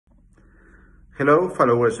Hello,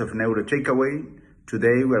 followers of Neuro Takeaway.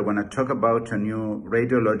 Today we are going to talk about a new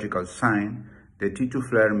radiological sign, the T2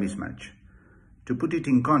 FLAIR mismatch. To put it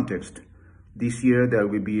in context, this year there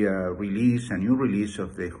will be a new release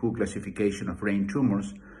of the WHO classification of brain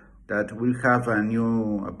tumors that will have a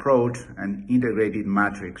new approach, an integrated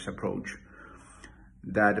matrix approach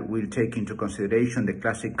that will take into consideration the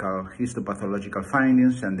classical histopathological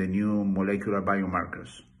findings and the new molecular biomarkers.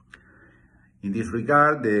 In this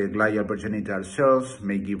regard, the glial progenital cells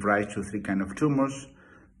may give rise to three kinds of tumors: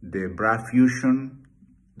 the BRAF fusion,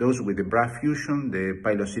 those with the BRAF fusion, the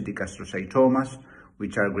pilocytic astrocytomas,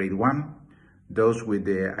 which are grade 1, those with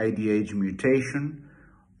the IDH mutation,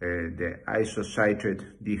 the isocitrate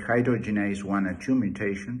dehydrogenase 1 and 2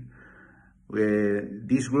 mutation.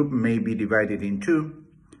 This group may be divided in two.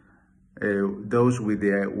 Those with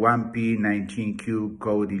the 1p19q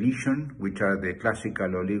co-deletion, which are the classical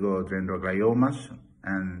oligodendrogliomas,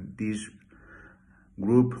 and this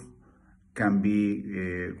group can be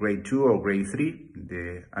grade 2 or grade 3,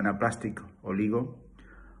 the anaplastic oligo,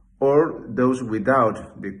 or those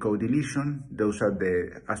without the co-deletion. Those are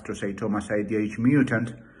the astrocytomas IDH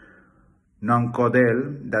mutant,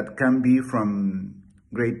 non-codel, that can be from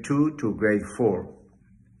grade 2 to grade 4.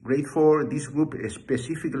 Grade 4, this group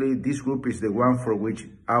specifically, this group is the one for which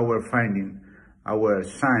our finding, our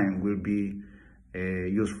sign will be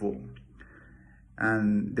useful.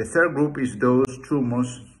 And the third group is those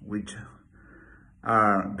tumors which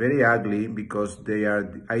are very ugly because they are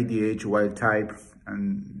IDH wild type,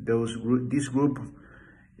 and this group,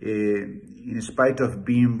 in spite of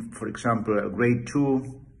being, for example, a grade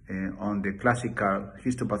 2 on the classical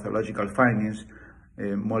histopathological findings,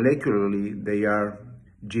 molecularly they are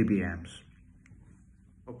GBMs.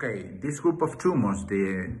 Okay, this group of tumors,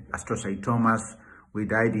 the astrocytomas with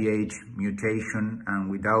IDH mutation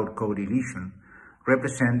and without co-deletion,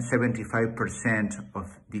 represent 75% of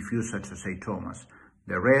diffuse astrocytomas.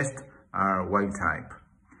 The rest are wild type.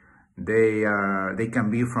 They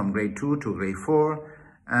can be from grade 2 to grade 4,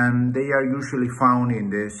 and they are usually found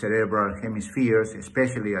in the cerebral hemispheres,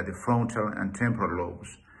 especially at the frontal and temporal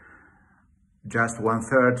lobes. Just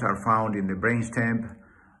 1/3 are found in the brainstem,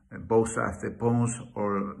 both at the pons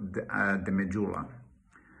or the medulla.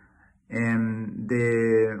 And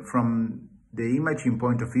from the imaging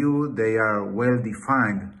point of view, they are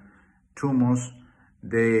well-defined tumors.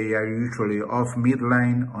 They are usually off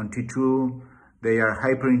midline on T2. They are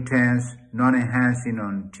hyperintense, non-enhancing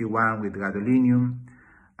on T1 with gadolinium.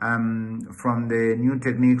 From the new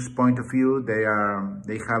techniques point of view,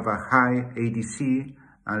 they have a high ADC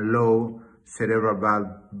and low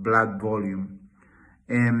cerebral blood volume.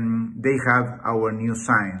 And they have our new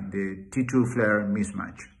sign, the T2 FLAIR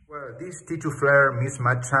mismatch. Well, this T2 FLAIR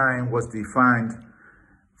mismatch sign was defined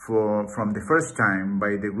from the first time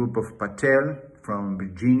by the group of Patel from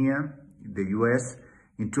Virginia, the US,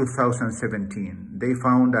 in 2017. They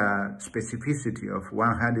found a specificity of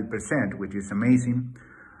 100%, which is amazing,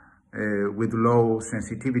 with low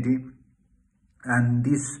sensitivity. And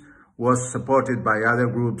this was supported by other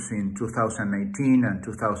groups in 2019 and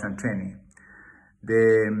 2020.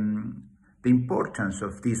 The importance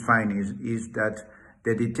of these findings is that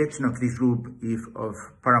the detection of this group is of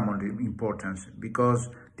paramount importance, because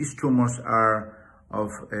these tumors are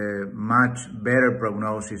of a much better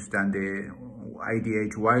prognosis than the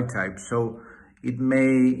IDH wild type. So it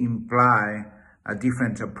may imply a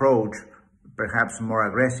different approach, perhaps more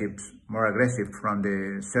aggressive from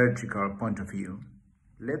the surgical point of view.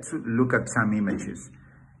 Let's look at some images.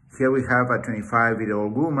 Here we have a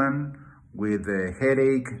 25-year-old woman with a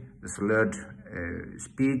headache, slurred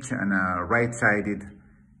speech, and a right-sided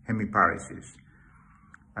hemiparesis.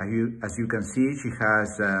 As you can see, she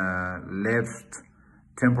has a left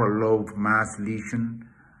temporal lobe mass lesion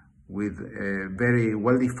with a very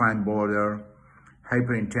well-defined border,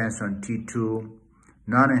 hyperintense on T2,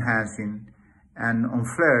 non-enhancing, and on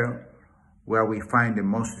FLAIR, where we find the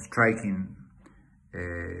most striking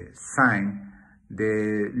sign,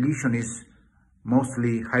 the lesion is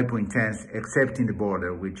mostly hypointense, except in the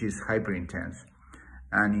border, which is hyperintense.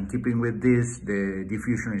 And in keeping with this, the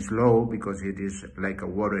diffusion is low because it is like a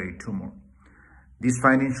watery tumor. This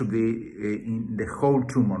finding should be in the whole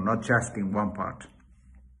tumor, not just in one part.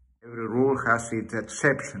 Every rule has its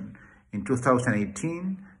exception. In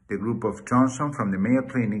 2018, the group of Johnson from the Mayo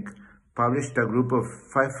Clinic published a group of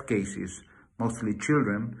 5 cases, mostly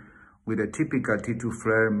children, with a typical T2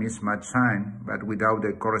 FLAIR mismatch sign, but without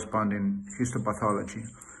the corresponding histopathology.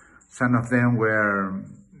 Some of them were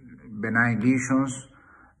benign lesions,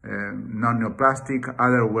 non-neoplastic.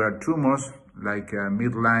 Others were tumors, like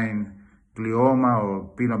midline glioma or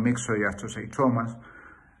pilomyxoid astrocytomas.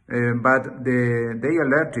 but they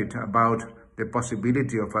alerted about the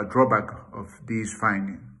possibility of a drawback of this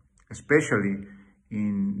finding, especially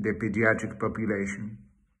in the pediatric population.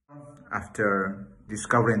 After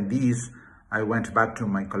discovering this, I went back to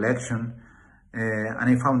my collection and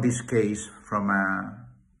I found this case from a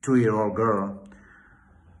 2-year-old girl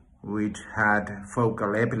which had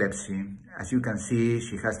focal epilepsy. As you can see,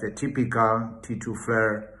 she has the typical T2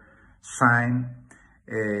 FLAIR sign.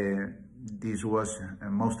 This was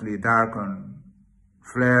mostly dark on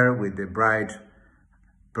FLAIR with the bright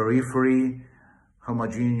periphery,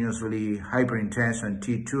 homogeneously hyperintense on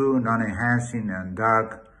T2, non-enhancing and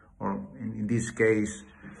dark, or in this case,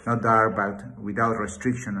 not dark, but without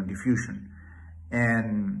restriction on diffusion.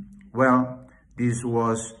 And well, this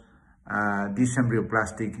was this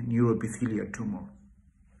embryoplastic neuroepithelial tumor.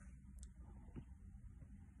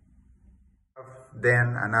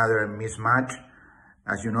 Then another mismatch.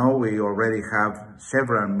 As you know, we already have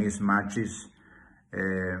several mismatches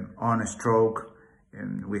on a stroke.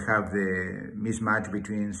 And we have the mismatch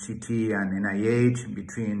between CT and NIH,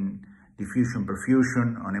 between diffusion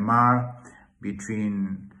perfusion on MR,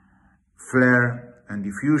 between FLAIR and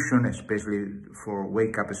diffusion, especially for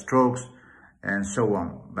wake-up strokes, and so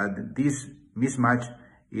on. But this mismatch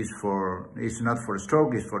is not for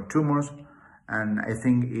stroke, it's for tumors, and I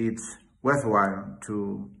think it's worthwhile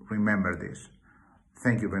to remember this.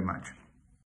 Thank you very much.